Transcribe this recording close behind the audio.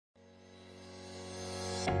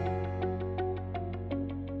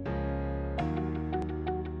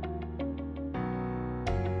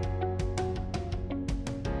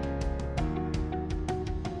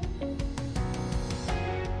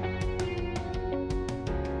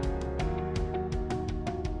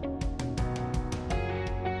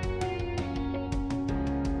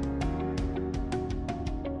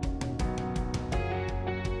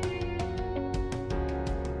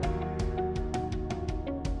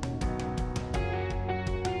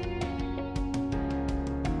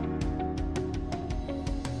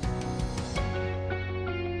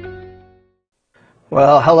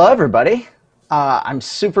Well, hello everybody. I'm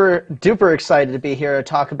super duper excited to be here to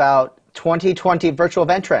talk about 2020 virtual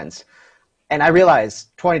event trends. And I realize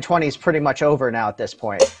 2020 is pretty much over now at this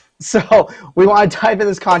point. So we want to dive into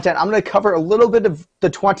this content. I'm going to cover a little bit of the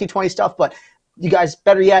 2020 stuff, but you guys,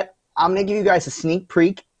 better yet, I'm going to give you guys a sneak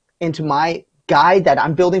peek into my guide that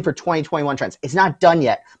I'm building for 2021 trends. It's not done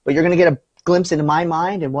yet, but you're going to get a glimpse into my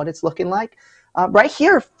mind and what it's looking like right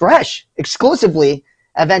here, fresh, exclusively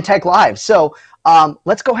at Event Tech Live. So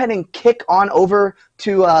let's go ahead and kick on over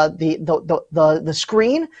to the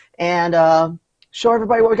screen and show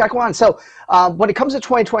everybody what we got going on. So when it comes to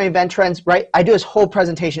 2020 event trends, right, I do this whole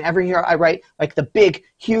presentation. Every year I write like the big,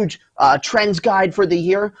 huge trends guide for the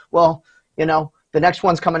year. Well, you know, the next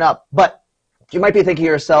one's coming up. But you might be thinking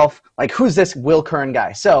to yourself, like, who's this Will Curran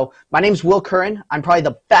guy? So my name's Will Curran. I'm probably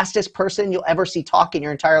the fastest person you'll ever see talk in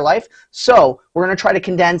your entire life. So we're going to try to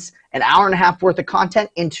condense an hour and a half worth of content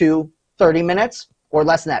into 30 minutes or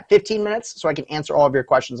less than that, 15 minutes, so I can answer all of your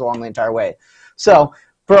questions along the entire way. So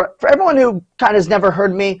for everyone who kind of has never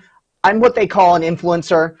heard me, I'm what they call an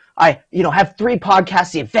influencer. I have 3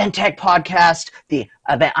 podcasts: the Event Tech Podcast, the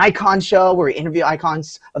Event Icon Show, where we interview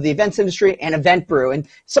icons of the events industry, and Event Brew. And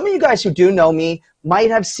some of you guys who do know me might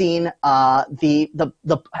have seen the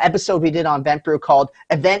episode we did on Event Brew called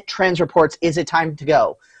Event Trends Reports, Is It Time to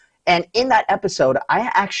Go? And in that episode, I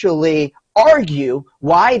actually argue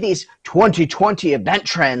why these 2020 event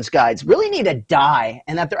trends guides really need to die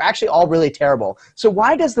and that they're actually all really terrible. So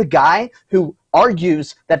why does the guy who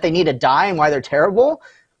argues that they need to die and why they're terrible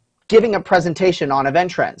giving a presentation on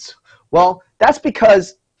event trends? Well, that's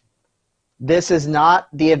because this is not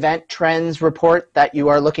the event trends report that you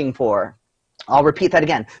are looking for. I'll repeat that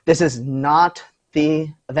again. This is not the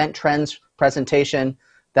event trends presentation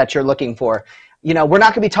that you're looking for. You know, we're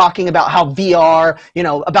not going to be talking about how VR,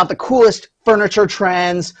 about the coolest furniture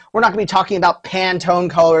trends. We're not going to be talking about Pantone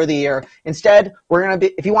color of the year. Instead, we're going to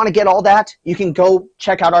be, if you want to get all that, you can go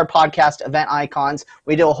check out our podcast, Event Icons.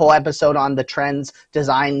 We do a whole episode on the trends,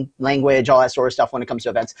 design, language, all that sort of stuff when it comes to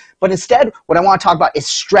events. But instead, what I want to talk about is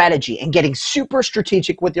strategy and getting super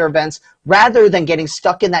strategic with your events rather than getting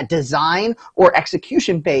stuck in that design or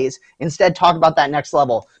execution phase. Instead, talk about that next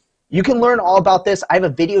level. You can learn all about this. I have a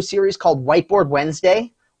video series called Whiteboard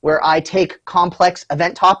Wednesday where I take complex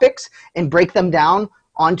event topics and break them down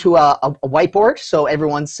onto a whiteboard so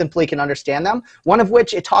everyone simply can understand them. One of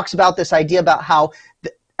which it talks about this idea about how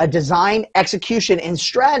a design, execution, and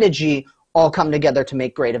strategy all come together to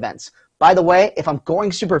make great events. By the way, if I'm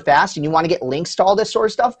going super fast and you want to get links to all this sort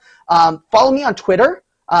of stuff, follow me on Twitter.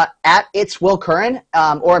 At It's Will Curran,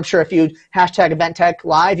 or I'm sure if you hashtag Event Tech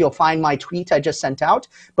Live, you'll find my tweet I just sent out.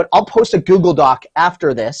 But I'll post a Google Doc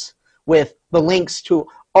after this with the links to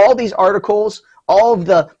all these articles, all of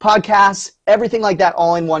the podcasts, everything like that,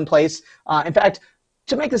 all in one place. In fact,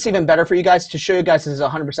 to make this even better for you guys, to show you guys this is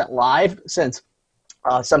 100% live, since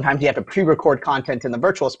sometimes you have to pre-record content in the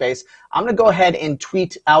virtual space, I'm going to go ahead and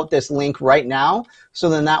tweet out this link right now, so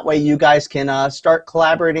then that way you guys can start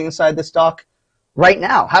collaborating inside this doc right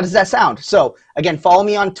now. How does that sound? So again, follow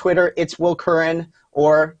me on Twitter. It's Will Curran,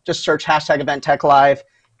 or just search hashtag Event Tech Live,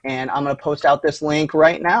 and I'm going to post out this link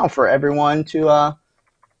right now for everyone to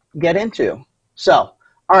get into. So,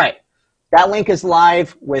 all right, that link is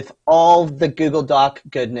live with all the Google Doc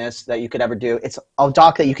goodness that you could ever do. It's a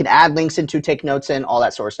doc that you can add links into, take notes in, all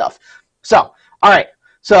that sort of stuff. So, all right,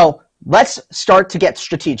 so let's start to get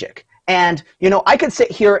strategic. And, I could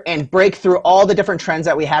sit here and break through all the different trends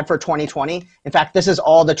that we had for 2020. In fact, this is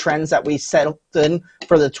all the trends that we settled in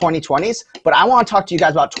for the 2020s. But I want to talk to you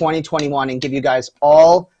guys about 2021 and give you guys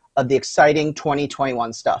all of the exciting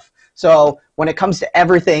 2021 stuff. So when it comes to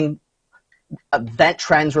everything, event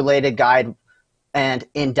trends related guide and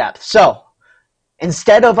in depth. So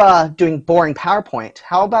instead of doing boring PowerPoint,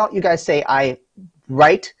 how about you guys say I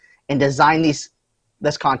write and design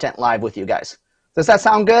this content live with you guys? Does that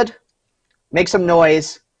sound good? Make some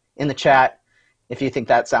noise in the chat if you think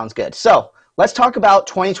that sounds good. So let's talk about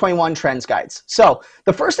 2021 trends guides. So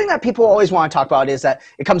the first thing that people always want to talk about is that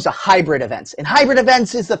it comes to hybrid events. And hybrid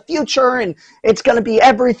events is the future and it's going to be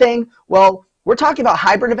everything. Well, we're talking about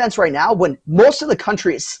hybrid events right now when most of the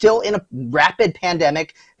country is still in a rapid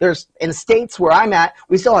pandemic. There's in states where I'm at,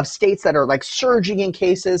 we still have states that are like surging in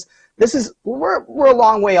cases. We're a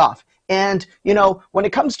long way off. And, you know, when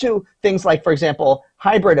it comes to things like, for example,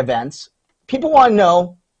 hybrid events, people want to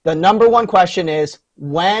know, the number one question is,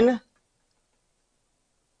 when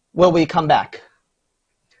will we come back?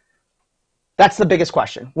 That's the biggest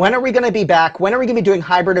question. When are we going to be back? When are we going to be doing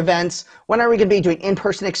hybrid events? When are we going to be doing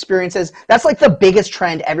in-person experiences? That's like the biggest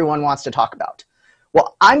trend everyone wants to talk about.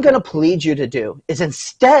 What I'm going to plead you to do is,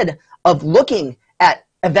 instead of looking at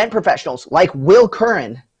event professionals like Will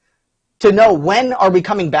Curran to know when are we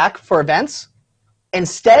coming back for events,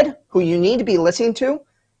 instead, who you need to be listening to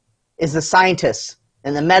is the scientists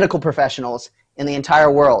and the medical professionals in the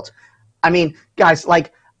entire world. I mean, guys,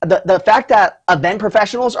 like the fact that event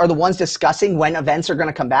professionals are the ones discussing when events are going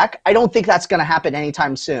to come back, I don't think that's going to happen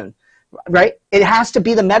anytime soon, right? It has to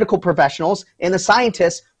be the medical professionals and the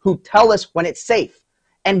scientists who tell us when it's safe.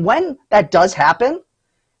 And when that does happen,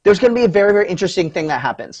 there's going to be a very, very interesting thing that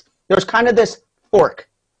happens. There's kind of this fork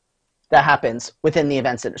that happens within the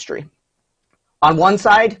events industry. On one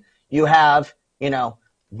side, you have, you know,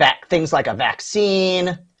 things like a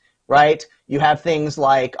vaccine, right? You have things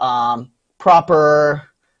like proper,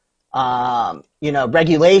 you know,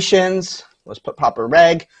 regulations. Let's put proper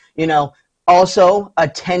reg. You know, also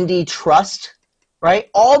attendee trust, right?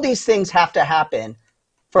 All these things have to happen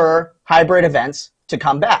for hybrid events to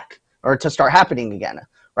come back or to start happening again,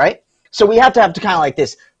 right? So we have to kind of like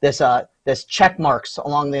this check marks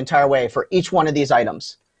along the entire way for each one of these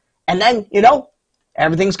items. And then, you know,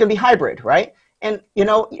 everything's going to be hybrid, right? And, you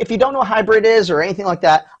know, if you don't know what hybrid is or anything like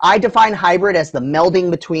that, I define hybrid as the melding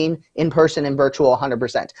between in-person and virtual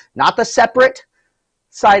 100%. Not the separate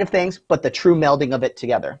side of things, but the true melding of it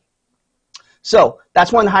together. So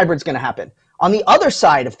that's when the hybrid's going to happen. On the other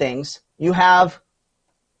side of things, you have,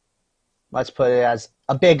 let's put it as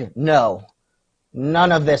a big no.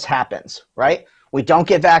 None of this happens, right? We don't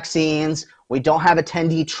get vaccines. We don't have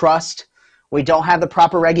attendee trust. We don't have the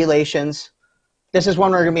proper regulations. This is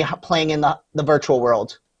when we're going to be playing in the virtual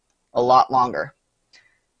world a lot longer.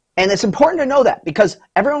 And it's important to know that because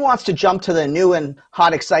everyone wants to jump to the new and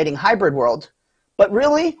hot, exciting hybrid world. But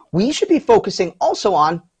really, we should be focusing also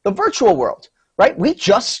on the virtual world, right? We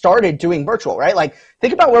just started doing virtual, right? Like,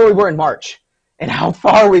 think about where we were in March and how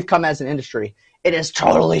far we've come as an industry. It has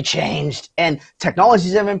totally changed and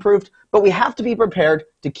technologies have improved, but we have to be prepared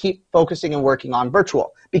to keep focusing and working on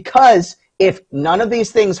virtual. Because if none of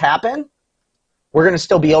these things happen, we're going to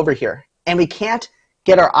still be over here. And we can't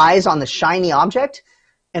get our eyes on the shiny object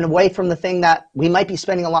and away from the thing that we might be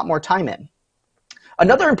spending a lot more time in.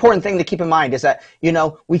 Another important thing to keep in mind is that, you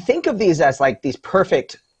know, we think of these as like these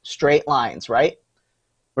perfect straight lines, right?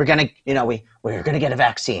 We're going to, you know, we're going to get a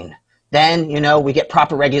vaccine. Then, you know, we get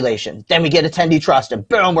proper regulation. Then we get attendee trust and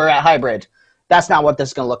boom, we're at hybrid. That's not what this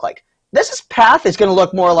is going to look like. This path is going to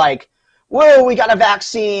look more like, whoa, we got a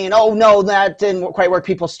vaccine. Oh no, that didn't quite work.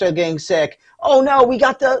 People still getting sick. Oh no, we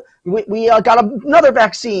got another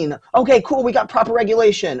vaccine. Okay, cool. We got proper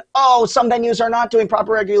regulation. Oh, some venues are not doing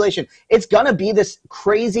proper regulation. It's gonna be this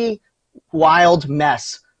crazy, wild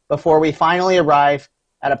mess before we finally arrive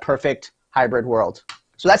at a perfect hybrid world.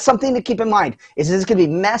 So that's something to keep in mind. Is this gonna be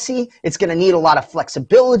messy? It's gonna need a lot of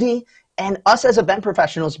flexibility, and us as event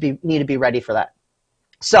professionals need to be ready for that.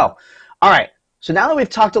 So, all right. So now that we've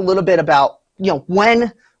talked a little bit about, you know,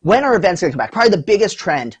 when are events going to come back, probably the biggest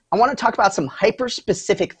trend, I want to talk about some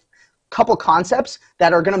hyper-specific couple concepts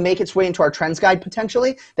that are going to make its way into our trends guide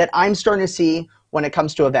potentially that I'm starting to see when it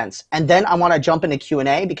comes to events. And then I want to jump into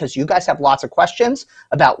Q&A because you guys have lots of questions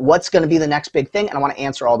about what's going to be the next big thing, and I want to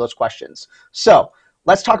answer all those questions. So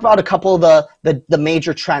let's talk about a couple of the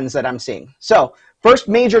major trends that I'm seeing. So first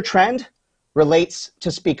major trend relates to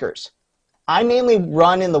speakers. I mainly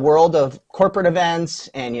run in the world of corporate events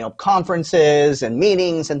and, you know, conferences and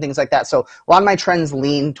meetings and things like that. So a lot of my trends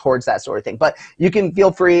lean towards that sort of thing. But you can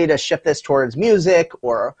feel free to shift this towards music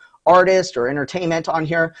or artist or entertainment on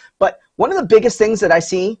here. But one of the biggest things that I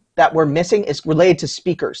see that we're missing is related to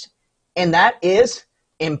speakers. And that is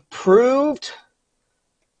improved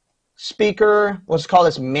speaker, let's call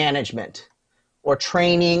this management or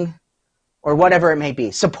training or whatever it may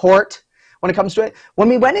be, support when it comes to it. When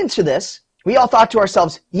we went into this, we all thought to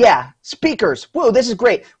ourselves, yeah, speakers, whoa, this is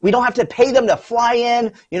great. We don't have to pay them to fly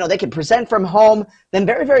in. You know, they can present from home. Then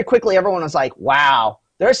very, very quickly, everyone was like, wow,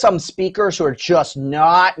 there's some speakers who are just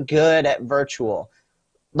not good at virtual.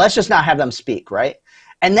 Let's just not have them speak, right?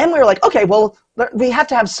 And then we were like, okay, well, we have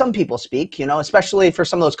to have some people speak, you know, especially for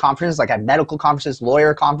some of those conferences, like at medical conferences,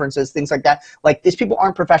 lawyer conferences, things like that. Like these people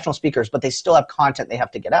aren't professional speakers, but they still have content they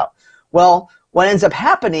have to get out. Well, what ends up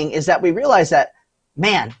happening is that we realize that,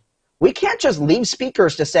 man, we can't just leave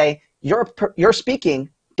speakers to say, you're speaking,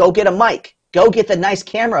 go get a mic, go get the nice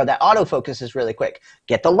camera that autofocuses really quick,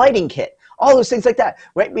 get the lighting kit, all those things like that,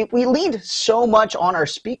 right? We leaned so much on our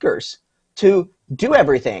speakers to do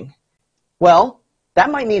everything. Well, that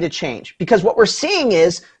might need to change, because what we're seeing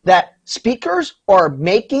is that speakers are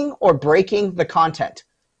making or breaking the content.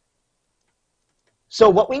 So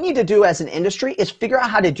what we need to do as an industry is figure out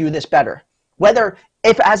how to do this better. Whether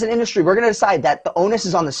if as an industry we're going to decide that the onus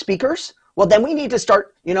is on the speakers, well, then we need to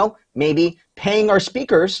start, you know, maybe paying our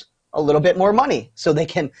speakers a little bit more money so they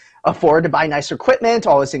can afford to buy nicer equipment,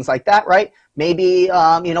 all those things like that, right? Maybe,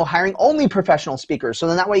 you know, hiring only professional speakers, so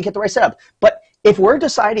then that way you get the right setup. But if we're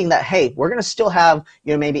deciding that, hey, we're going to still have,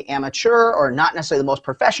 you know, maybe amateur or not necessarily the most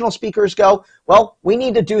professional speakers go, well, we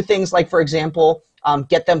need to do things like, for example,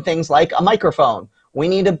 get them things like a microphone. We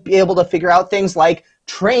need to be able to figure out things like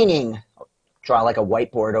training. Draw like a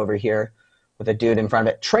whiteboard over here with a dude in front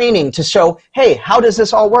of it. Training to show, hey, how does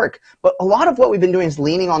this all work? But a lot of what we've been doing is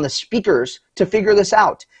leaning on the speakers to figure this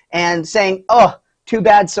out and saying, oh, too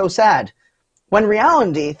bad, so sad. When in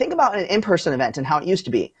reality, think about an in-person event and how it used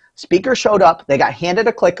to be. Speakers showed up, they got handed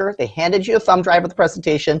a clicker, they handed you a thumb drive with the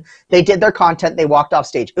presentation, they did their content, they walked off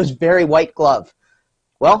stage. It was very white glove.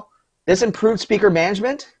 Well, this improved speaker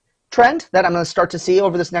management trend that I'm going to start to see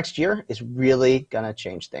over this next year is really going to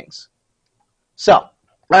change things. So, all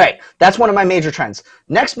right, that's one of my major trends.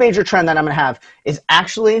 Next major trend that I'm going to have is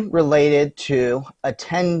actually related to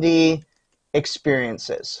attendee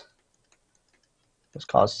experiences. Let's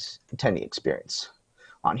call this attendee experience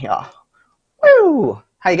on here. Woo!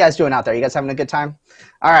 How you guys doing out there? You guys having a good time?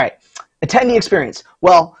 All right, attendee experience.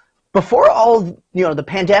 Well, before all, you know, the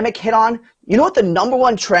pandemic hit on, you know what the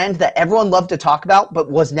 #1 trend that everyone loved to talk about but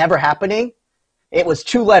was never happening? It was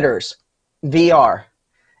 2 letters, VR.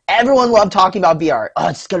 Everyone loved talking about VR. Oh,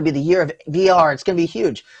 it's going to be the year of VR. It's going to be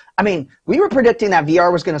huge. I mean, we were predicting that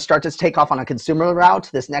VR was going to start to take off on a consumer route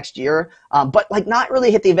this next year, but like not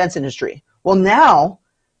really hit the events industry. Well, now,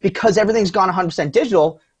 because everything's gone 100%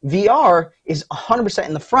 digital, VR is 100%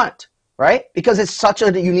 in the front, right? Because it's such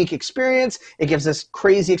a unique experience. It gives this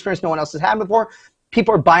crazy experience no one else has had before.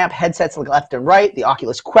 People are buying up headsets like left and right. The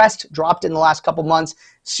Oculus Quest dropped in the last couple months.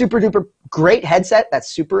 Super duper great headset that's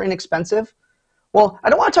super inexpensive. Well, I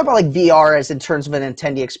don't want to talk about like VR as in terms of an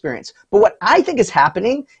attendee experience, but what I think is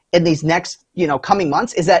happening in these next, you know, coming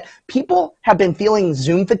months is that people have been feeling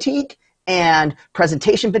Zoom fatigue and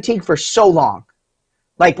presentation fatigue for so long.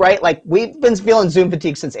 Like, right? Like we've been feeling Zoom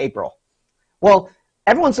fatigue since April. Well,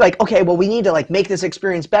 everyone's like, okay, well, we need to like make this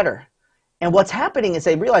experience better. And what's happening is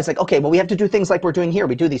they realize like, okay, well, we have to do things like we're doing here.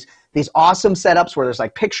 We do these awesome setups where there's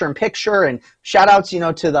like picture-in-picture, and shout outs, you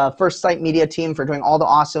know, to the First Sight Media team for doing all the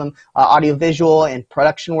awesome audio-visual and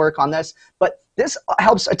production work on this. But this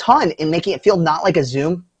helps a ton in making it feel not like a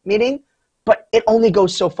Zoom meeting, but it only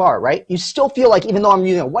goes so far, right? You still feel like even though I'm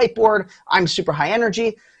using a whiteboard, I'm super high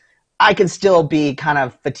energy, I can still be kind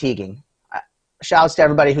of fatiguing. Shouts to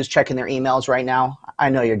everybody who's checking their emails right now. I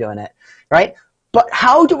know you're doing it, right? But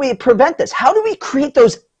how do we prevent this? How do we create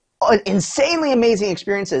those insanely amazing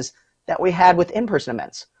experiences that we had with in-person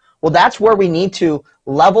events? Well, that's where we need to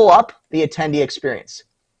level up the attendee experience.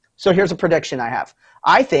 So here's a prediction I have.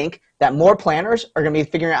 I think that more planners are going to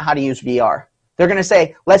be figuring out how to use VR. They're going to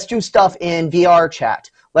say, let's do stuff in VR chat.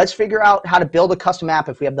 Let's figure out how to build a custom app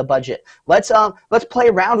if we have the budget. Let's play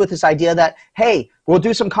around with this idea that, hey, we'll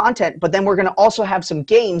do some content, but then we're going to also have some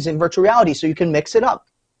games in virtual reality so you can mix it up.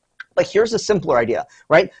 But here's a simpler idea,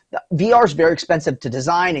 right? VR is very expensive to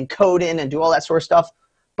design and code in and do all that sort of stuff.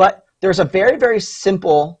 But there's a very, very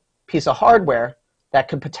simple piece of hardware that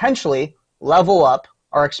could potentially level up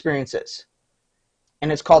our experiences.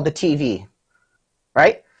 And it's called the TV,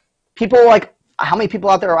 right? People like, how many people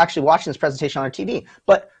out there are actually watching this presentation on their TV?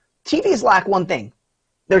 But TVs lack one thing.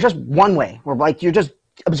 They're just one way. Where like you're just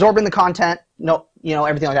absorbing the content, no, you know,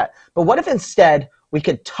 everything like that. But what if instead we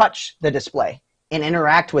could touch the display and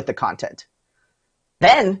interact with the content?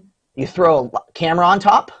 Then you throw a camera on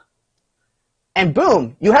top, and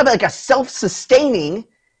boom, you have like a self-sustaining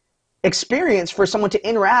experience for someone to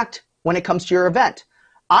interact when it comes to your event.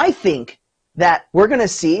 I think that we're going to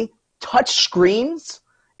see touch screens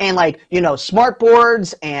and like, you know, smart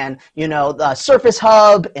boards and, you know, the Surface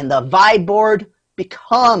Hub and the Vibe board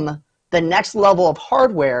become the next level of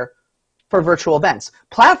hardware for virtual events.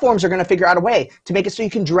 Platforms are going to figure out a way to make it so you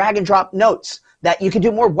can drag and drop notes, that you can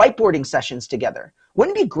do more whiteboarding sessions together.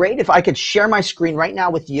 Wouldn't it be great if I could share my screen right now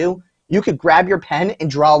with you? You could grab your pen and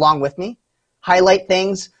draw along with me, highlight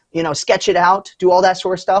things, sketch it out, do all that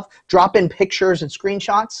sort of stuff, drop in pictures and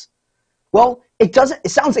screenshots. Well, it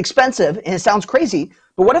sounds expensive and it sounds crazy,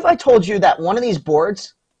 but what if I told you that one of these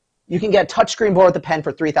boards, you can get a touchscreen board with a pen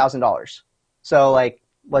for $3,000? So like,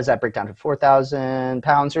 what does that break down to? 4,000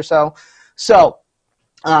 pounds or so? So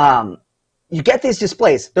you get these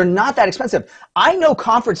displays. They're not that expensive. I know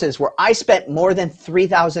conferences where I spent more than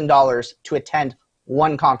 $3,000 to attend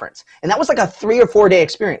one conference. And that was like a 3 or 4 day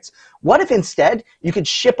experience. What if instead you could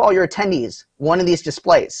ship all your attendees one of these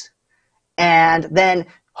displays and then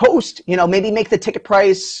host, maybe make the ticket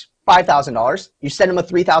price $5,000. You send them a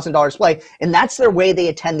 $3,000 display, and that's their way they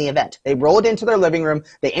attend the event. They roll it into their living room,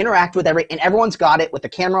 they interact with and everyone's got it with the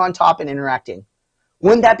camera on top and interacting.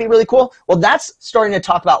 Wouldn't that be really cool? Well, that's starting to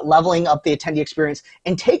talk about leveling up the attendee experience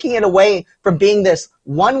and taking it away from being this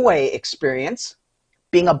one-way experience,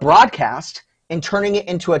 being a broadcast, and turning it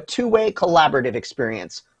into a two-way collaborative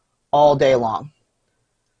experience all day long.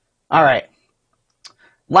 All right.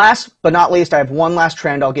 Last but not least, I have one last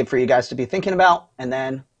trend I'll give for you guys to be thinking about, and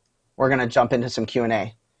then we're going to jump into some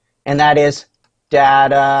Q&A. And that is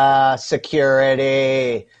data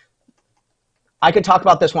security. I could talk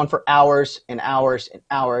about this one for hours and hours and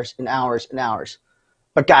hours and hours and hours.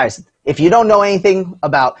 But guys, if you don't know anything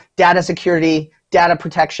about data security, data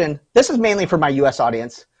protection, this is mainly for my US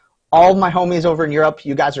audience. All of my homies over in Europe,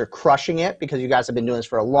 you guys are crushing it because you guys have been doing this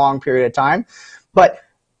for a long period of time. But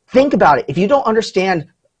think about it. If you don't understand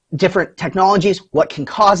different technologies, what can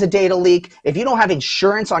cause a data leak, if you don't have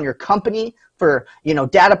insurance on your company for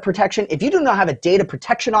data protection, if you do not have a data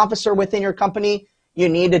protection officer within your company, you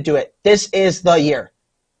need to do it. This is the year.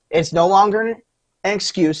 It's no longer an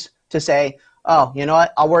excuse to say, oh, you know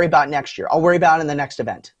what, I'll worry about it next year. I'll worry about it in the next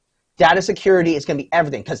event. Data security is going to be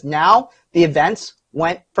everything because now the events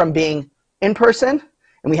went from being in person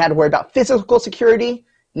and we had to worry about physical security.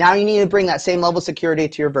 Now you need to bring that same level of security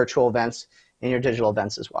to your virtual events and your digital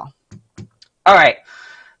events as well. All right,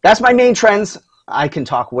 that's my main trends. I can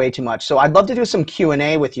talk way too much. So I'd love to do some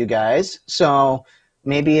Q&A with you guys. So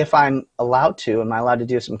maybe if I'm allowed to, am I allowed to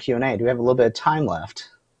do some Q&A? Do we have a little bit of time left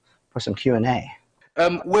for some Q&A?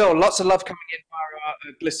 Will, lots of love coming in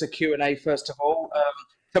via our Glisser Q&A, first of all.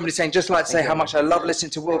 Somebody saying, just like to say how much I love listening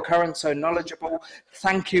to Will Curran, so knowledgeable.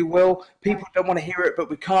 Thank you, Will. People don't want to hear it, but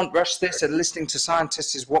we can't rush this, and listening to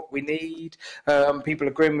scientists is what we need. People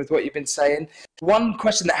agreeing with what you've been saying. One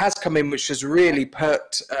question that has come in, which has really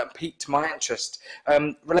piqued my interest,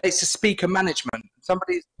 relates to speaker management.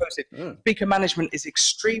 Somebody's posted, speaker management is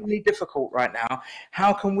extremely difficult right now.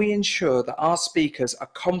 How can we ensure that our speakers are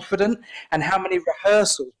confident, and how many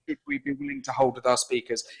rehearsals should we be willing to hold with our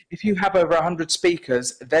speakers? If you have over 100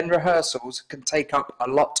 speakers, then rehearsals can take up a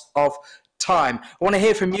lot of time. I want to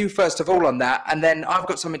hear from you first of all on that, and then I've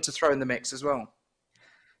got something to throw in the mix as well.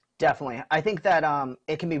 Definitely. I think that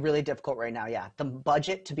it can be really difficult right now. Yeah. The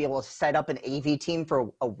budget to be able to set up an AV team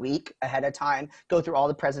for a week ahead of time, go through all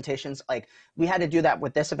the presentations. Like we had to do that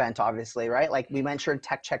with this event, obviously, right? Like we went sure and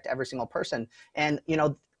tech checked every single person. And,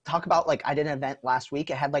 talk about like I did an event last week.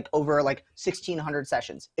 It had like over like 1,600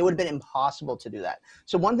 sessions. It would have been impossible to do that.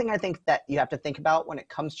 So one thing I think that you have to think about when it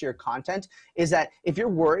comes to your content is that if you're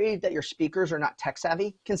worried that your speakers are not tech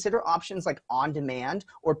savvy, consider options like on demand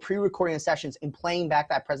or pre-recording sessions and playing back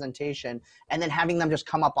that presentation and then having them just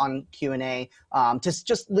come up on Q&A.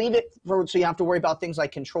 Just leave it so you don't have to worry about things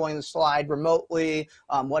like controlling the slide remotely.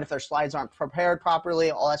 What if their slides aren't prepared properly?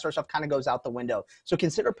 All that sort of stuff kind of goes out the window. So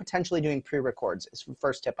consider potentially doing pre-records. It's the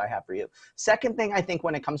first tip I have for you. Second thing I think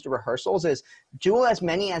when it comes to rehearsals is do as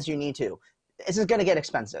many as you need to. This is going to get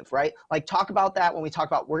expensive, right? Like talk about that when we talk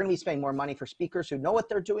about we're going to be spending more money for speakers who know what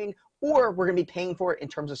they're doing, or we're going to be paying for it in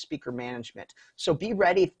terms of speaker management. So be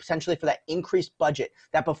ready potentially for that increased budget.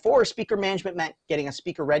 That before speaker management meant getting a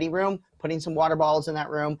speaker ready room, putting some water bottles in that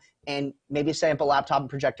room, and maybe setting up a laptop and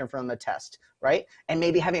projector for them to test, right? And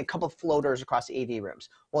maybe having a couple of floaters across the AV rooms.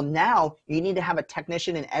 Well, now you need to have a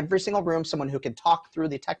technician in every single room, someone who can talk through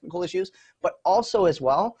the technical issues, but also as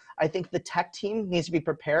well, I think the tech team needs to be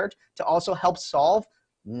prepared to also help solve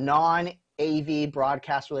non-AV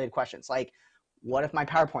broadcast related questions. Like, what if my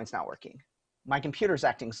PowerPoint's not working? My computer's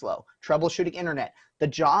acting slow, troubleshooting internet. The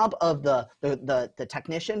job of the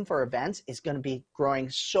technician for events is going to be growing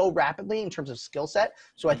so rapidly in terms of skill set.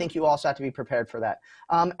 So I think you also have to be prepared for that.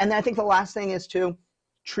 And then I think the last thing is to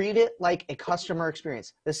treat it like a customer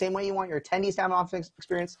experience. The same way you want your attendees to have an office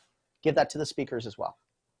experience, give that to the speakers as well.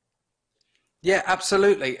 Yeah,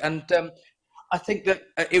 absolutely. And I think that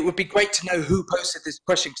it would be great to know who posted this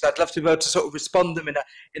question because I'd love to be able to sort of respond them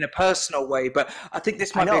in a personal way. But I think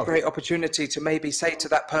this I might be a know. great opportunity to maybe say to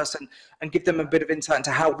that person and give them a bit of insight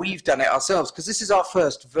into how we've done it ourselves because this is our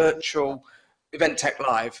first virtual Event Tech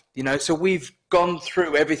Live, you know, so we've gone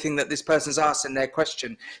through everything that this person's asked in their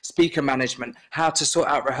question, speaker management, how to sort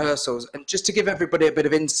out rehearsals, and just to give everybody a bit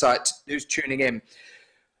of insight who's tuning in.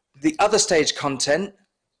 The other stage content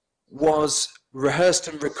was rehearsed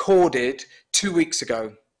and recorded 2 weeks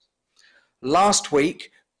ago. Last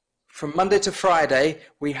week, from Monday to Friday,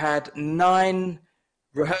 we had 9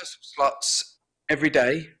 rehearsal slots every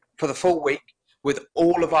day for the full week with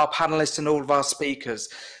all of our panelists and all of our speakers.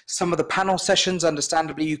 Some of the panel sessions,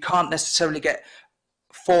 understandably, you can't necessarily get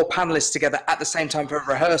 4 panelists together at the same time for a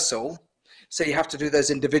rehearsal. So you have to do those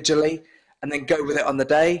individually and then go with it on the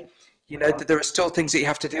day. You know, there are still things that you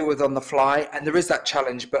have to deal with on the fly, and there is that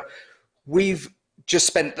challenge. But we've just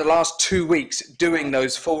spent the last 2 weeks doing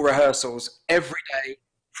those full rehearsals every day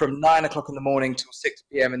from 9 o'clock in the morning till 6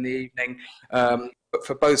 p.m. in the evening, but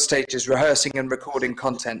for both stages, rehearsing and recording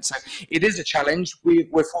content. So it is a challenge. We're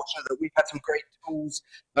fortunate that we've had some great tools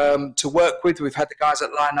to work with. We've had the guys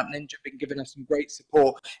at Lineup Ninja been giving us some great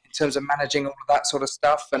support in terms of managing all of that sort of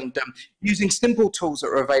stuff and using simple tools that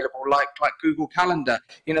are available like Google Calendar.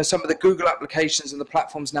 You know, some of the Google applications and the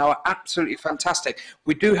platforms now are absolutely fantastic.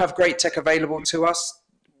 We do have great tech available to us.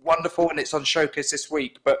 Wonderful, and it's on showcase this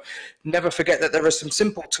week, but never forget that there are some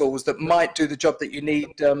simple tools that might do the job that you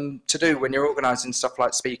need to do when you're organizing stuff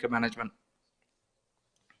like speaker management.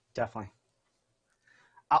 Definitely.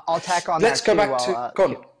 I'll tack on Let's that go too. back to go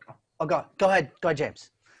on. Oh, go ahead, James.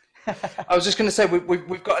 I was just going to say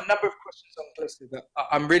we've got a number of questions on the list that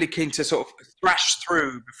I'm really keen to sort of thrash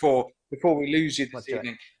through before we lose you this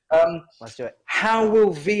evening. Let's do it. How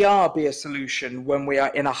will VR be a solution when we are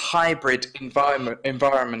in a hybrid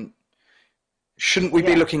environment? Shouldn't we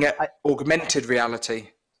be looking at augmented reality?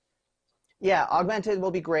 Yeah, augmented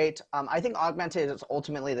will be great. I think augmented is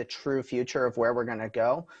ultimately the true future of where we're going to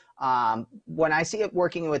go. When I see it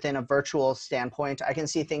working within a virtual standpoint, I can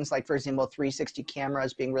see things like, for example, 360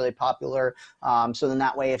 cameras being really popular. So then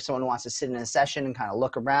that way, if someone wants to sit in a session and kind of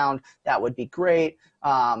look around, that would be great.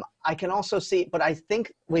 I can also see, but I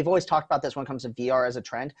think we've always talked about this when it comes to VR as a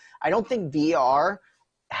trend. I don't think VR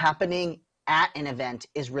happening at an event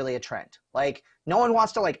is really a trend. Like, no one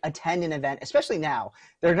wants to like attend an event, especially now.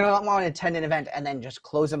 They're going to want to attend an event and then just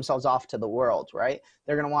close themselves off to the world, right?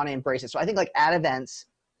 They're going to want to embrace it. So I think like at events,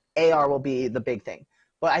 AR will be the big thing.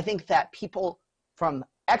 But I think that people from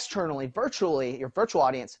externally, virtually, your virtual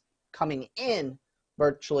audience coming in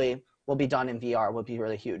virtually will be done in VR will be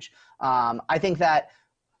really huge. I think that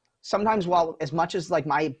sometimes, while as much as like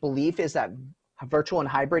my belief is that virtual and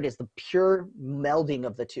hybrid is the pure melding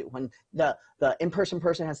of the two, when the in-person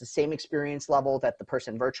person has the same experience level that the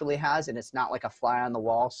person virtually has, and it's not like a fly on the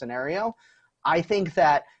wall scenario. I think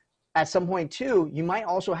that at some point too, you might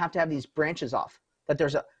also have to have these branches off, that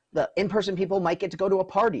the in-person people might get to go to a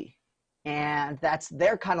party, and that's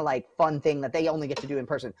their kind of like fun thing that they only get to do in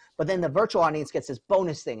person. But then the virtual audience gets this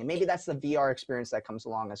bonus thing, and maybe that's the VR experience that comes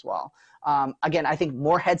along as well. Again, I think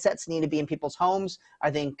more headsets need to be in people's homes. I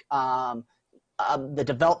think the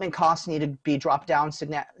development costs need to be dropped down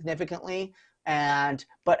significantly.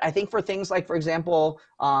 But I think for things like, for example,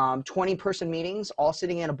 20-person meetings, all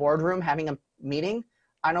sitting in a boardroom having a meeting,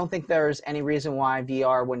 I don't think there's any reason why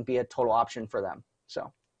VR wouldn't be a total option for them.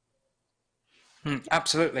 So.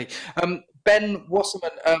 Absolutely. Ben Wasserman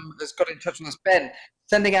has got in touch with us. Ben,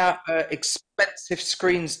 sending out expensive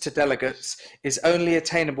screens to delegates is only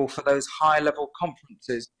attainable for those high-level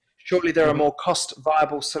conferences. Surely there are more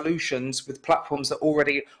cost-viable solutions with platforms that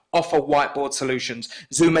already offer whiteboard solutions,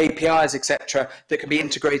 Zoom APIs, etc., that can be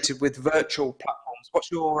integrated with virtual platforms.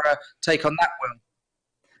 What's your take on that, Will?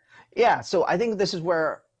 Yeah, so I think this is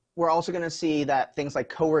where we're also going to see that things like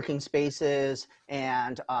co-working spaces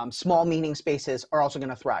and small meeting spaces are also going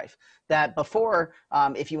to thrive. That before,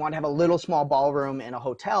 if you want to have a little small ballroom in a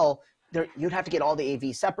hotel, you'd have to get all the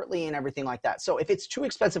AV separately and everything like that. So if it's too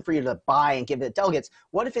expensive for you to buy and give it to delegates,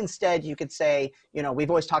 what if instead you could say, you know, we've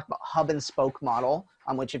always talked about hub and spoke model,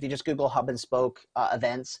 which if you just Google hub and spoke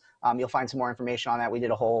events, you'll find some more information on that. We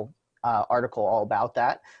did a whole article all about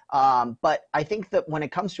that. But I think that when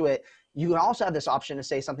it comes to it, you can also have this option to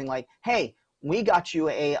say something like, hey, we got you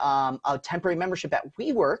a temporary membership at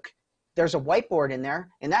WeWork. There's a whiteboard in there,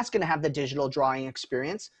 and that's going to have the digital drawing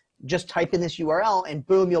experience. just type in this URL and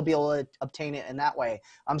boom, you'll be able to obtain it in that way.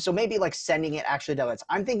 So maybe like sending it actually does.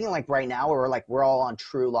 I'm thinking like right now we're all on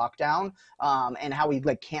true lockdown, and how we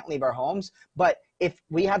like can't leave our homes. But if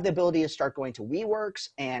we have the ability to start going to WeWorks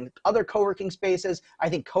and other co-working spaces, I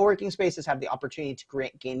think co-working spaces have the opportunity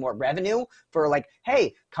to gain more revenue for like,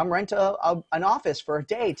 hey, come rent an office for a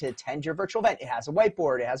day to attend your virtual event. It has a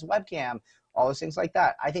whiteboard, it has a webcam, all those things like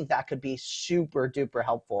that. I think that could be super duper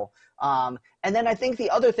helpful. And then I think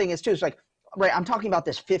the other thing is too, is like, right, I'm talking about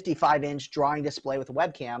this 55-inch drawing display with a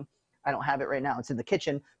webcam. I don't have it right now. It's in the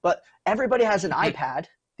kitchen, but everybody has an iPad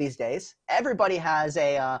these days. Everybody has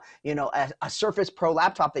a Surface Pro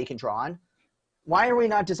laptop that you can draw on. Why are we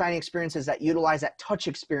not designing experiences that utilize that touch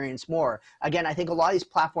experience more? Again, I think a lot of these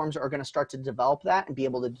platforms are going to start to develop that and be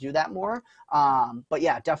able to do that more. But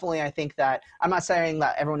yeah, definitely I think that, I'm not saying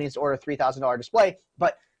that everyone needs to order a $3,000 display,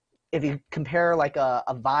 but if you compare like a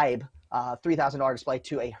Vibe $3,000 display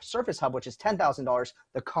to a Surface Hub, which is $10,000,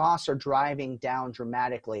 the costs are driving down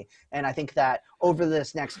dramatically. And I think that over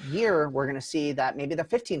this next year, we're going to see that maybe the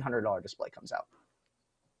 $1,500 display comes out.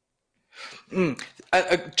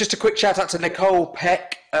 Just a quick shout out to Nicole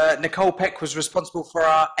Peck. Nicole Peck was responsible for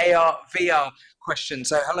our AR VR question.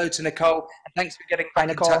 So hello to Nicole, and thanks for getting back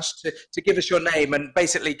in touch to give us your name and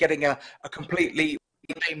basically getting a completely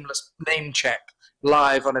nameless name check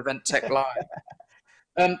live on Event Tech Live.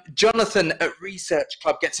 Jonathan at Research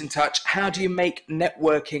Club gets in touch. How do you make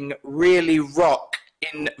networking really rock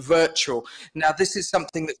in virtual? Now, this is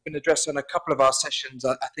something that's been addressed on a couple of our sessions,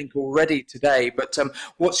 I think, already today. But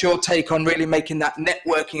what's your take on really making that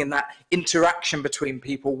networking and that interaction between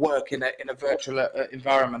people work in a virtual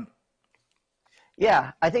environment?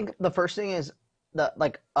 Yeah, I think the first thing is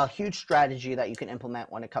a huge strategy that you can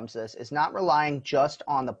implement when it comes to this is not relying just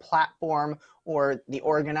on the platform or the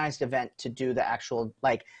organized event to do the actual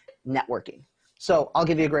like networking. So I'll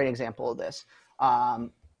give you a great example of this.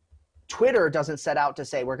 Twitter doesn't set out to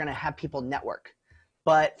say we're going to have people network.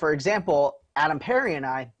 But for example, Adam Perry and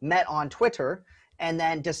I met on Twitter and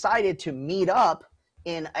then decided to meet up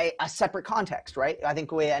in a separate context, right? I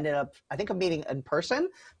think we ended up, a meeting in person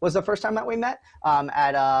was the first time that we met oh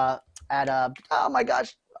my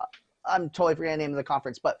gosh, I'm totally forgetting the name of the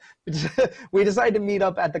conference, but we decided to meet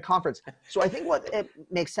up at the conference. So I think what it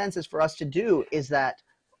makes sense is for us to do is that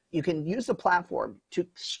you can use the platform to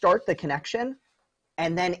start the connection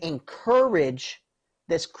and then encourage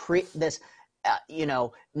this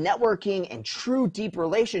networking and true deep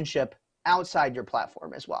relationship outside your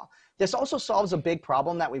platform as well. This also solves a big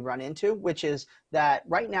problem that we run into, which is that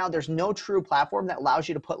right now there's no true platform that allows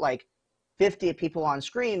you to put like 50 people on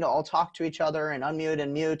screen to all talk to each other and unmute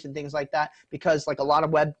and mute and things like that, because like a lot of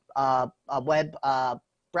web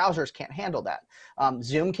browsers can't handle that.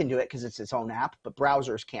 Zoom can do it because it's its own app, but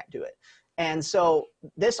browsers can't do it. And so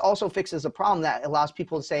this also fixes a problem that allows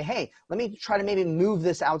people to say, hey, let me try to maybe move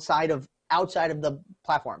this outside of the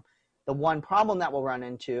platform. The one problem that we'll run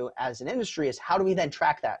into as an industry is how do we then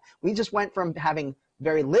track that? We just went from having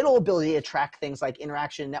very little ability to track things like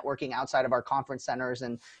interaction networking outside of our conference centers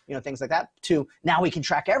and things like that to now we can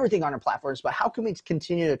track everything on our platforms. But how can we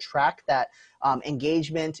continue to track that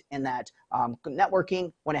engagement and that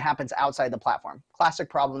networking when it happens outside the platform? Classic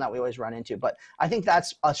problem that we always run into. But I think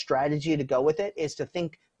that's a strategy to go with it, is to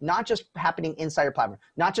think not just happening inside your platform,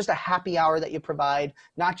 not just a happy hour that you provide,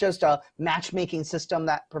 not just a matchmaking system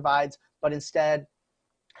that provides, but instead,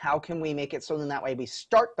 how can we make it so that way we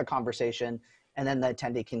start the conversation and then the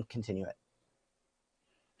attendee can continue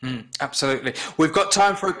it? Absolutely. We've got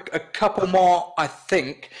time for a couple more, I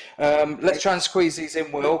think. Let's try and squeeze these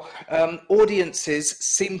in, Will. Audiences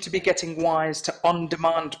seem to be getting wise to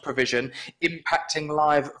on-demand provision, impacting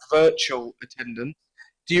live virtual attendance.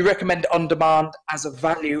 Do you recommend on-demand as a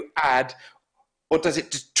value add, or does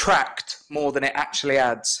it detract more than it actually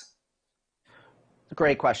adds?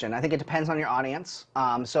 Great question. I think it depends on your audience.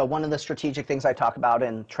 So one of the strategic things I talk about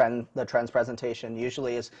in the trends presentation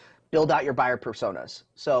usually is build out your buyer personas.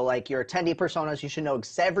 So like your attendee personas, you should know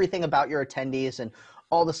everything about your attendees and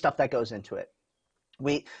all the stuff that goes into it.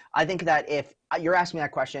 I think that if you're asking me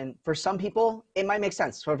that question, for some people, it might make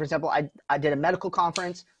sense. So for example, I did a medical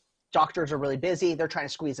conference. Doctors are really busy. They're trying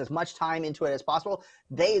to squeeze as much time into it as possible.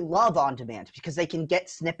 They love on demand because they can get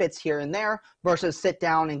snippets here and there versus sit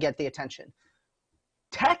down and get the attention.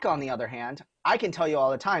 Tech, on the other hand, I can tell you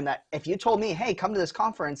all the time that if you told me, hey, come to this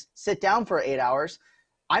conference, sit down for 8 hours,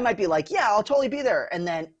 I might be like, yeah, I'll totally be there. And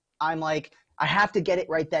then I'm like, I have to get it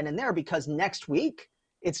right then and there because next week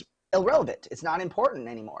it's irrelevant. It's not important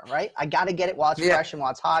anymore, right? I got to get it while it's fresh and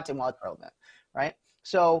while it's hot and while it's relevant, right?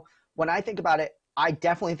 So when I think about it, I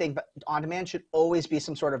definitely think on demand should always be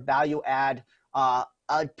some sort of value add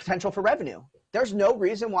potential for revenue. There's no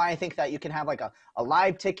reason why I think that you can have like a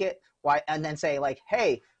live ticket, and then say like,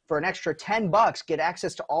 hey, for an extra $10, get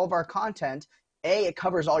access to all of our content. It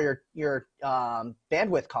covers all your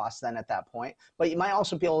bandwidth costs then at that point, but you might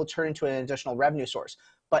also be able to turn into an additional revenue source.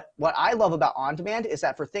 But what I love about on demand is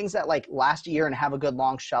that for things that like last a year and have a good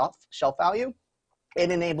long shelf value, it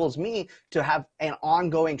enables me to have an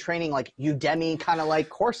ongoing training, like Udemy kind of like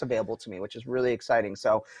course available to me, which is really exciting.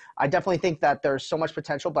 So I definitely think that there's so much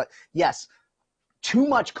potential, but yes, too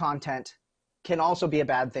much content can also be a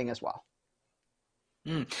bad thing as well.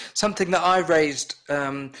 Something that I raised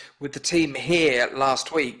with the team here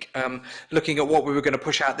last week, looking at what we were going to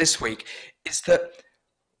push out this week, is that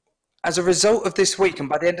as a result of this week, and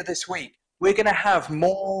by the end of this week, we're going to have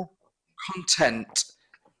more content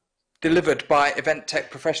delivered by event tech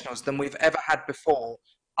professionals than we've ever had before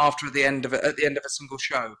at the end of a single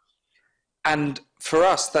show. And for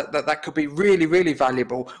us, that could be really, really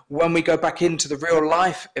valuable when we go back into the real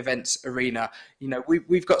life events arena. You know,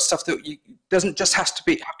 we've got stuff that doesn't just have to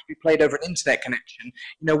be played over an internet connection.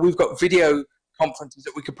 You know, we've got video conferences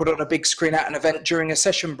that we could put on a big screen at an event during a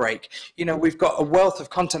session break. You know, we've got a wealth of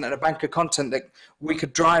content and a bank of content that we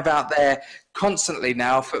could drive out there constantly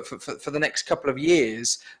now for the next couple of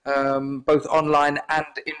years, both online and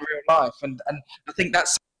in real life. And I think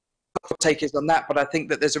that's take is on that, but I think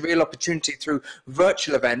that there's a real opportunity through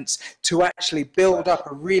virtual events to actually build up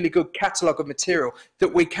a really good catalogue of material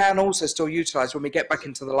that we can also still utilize when we get back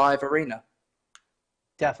into the live arena.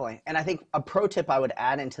 Definitely. And I think a pro tip I would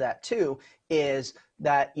add into that too is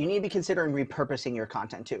that you need to be considering repurposing your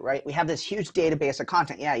content too, right? We have this huge database of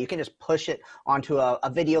content. Yeah, you can just push it onto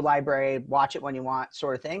a video library, watch it when you want,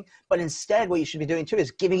 sort of thing. But instead, what you should be doing too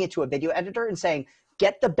is giving it to a video editor and saying,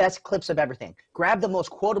 get the best clips of everything. Grab the most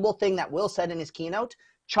quotable thing that Will said in his keynote,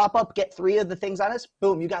 chop up, get 3 of the things on us,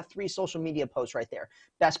 boom, you got 3 social media posts right there.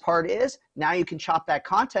 Best part is now you can chop that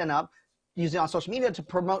content up, use it on social media to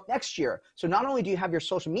promote next year. So not only do you have your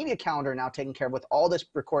social media calendar now taken care of with all this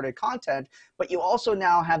recorded content, but you also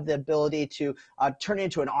now have the ability to turn it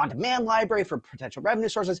into an on-demand library for potential revenue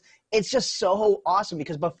sources. It's just so awesome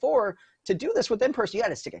because before, to do this with in-person, you had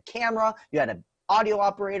to stick a camera, you had an audio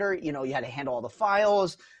operator, you know, you had to handle all the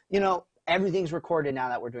files, you know, everything's recorded now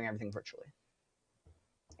that we're doing everything virtually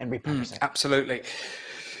and repurposing. Absolutely.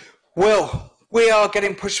 Well, we are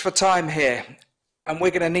getting pushed for time here, and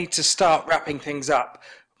we're going to need to start wrapping things up.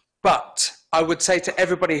 But I would say to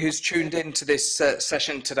everybody who's tuned into this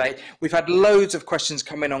session today, we've had loads of questions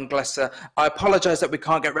come in on Glesser. I apologize that we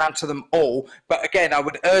can't get round to them all. But again, I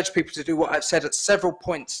would urge people to do what I've said at several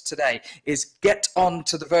points today, is get on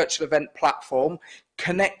to the virtual event platform,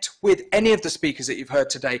 connect with any of the speakers that you've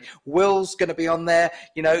heard today. Will's going to be on there.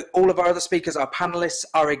 You know, all of our other speakers, our panelists,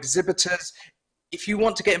 our exhibitors. If you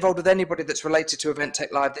want to get involved with anybody that's related to Event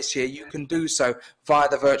Tech Live this year, you can do so via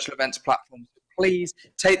the virtual events platform. Please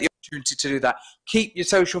take the opportunity to do that. Keep your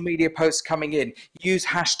social media posts coming in. Use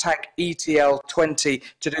hashtag ETL20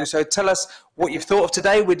 to do so. Tell us what you've thought of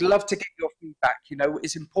today. We'd love to get your feedback. You know,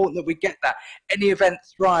 it's important that we get that. Any event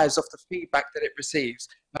thrives off the feedback that it receives.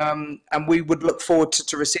 And we would look forward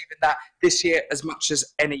to receiving that this year as much as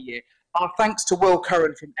any year. Our thanks to Will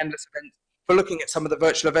Curran from Endless Events for looking at some of the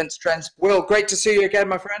virtual events trends. Will, great to see you again,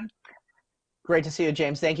 my friend. Great to see you,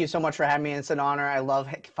 James. Thank you so much for having me. It's an honor. I love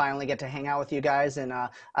finally get to hang out with you guys. And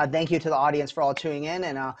thank you to the audience for all tuning in.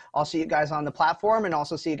 And I'll see you guys on the platform and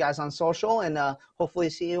also see you guys on social and hopefully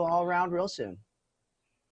see you all around real soon.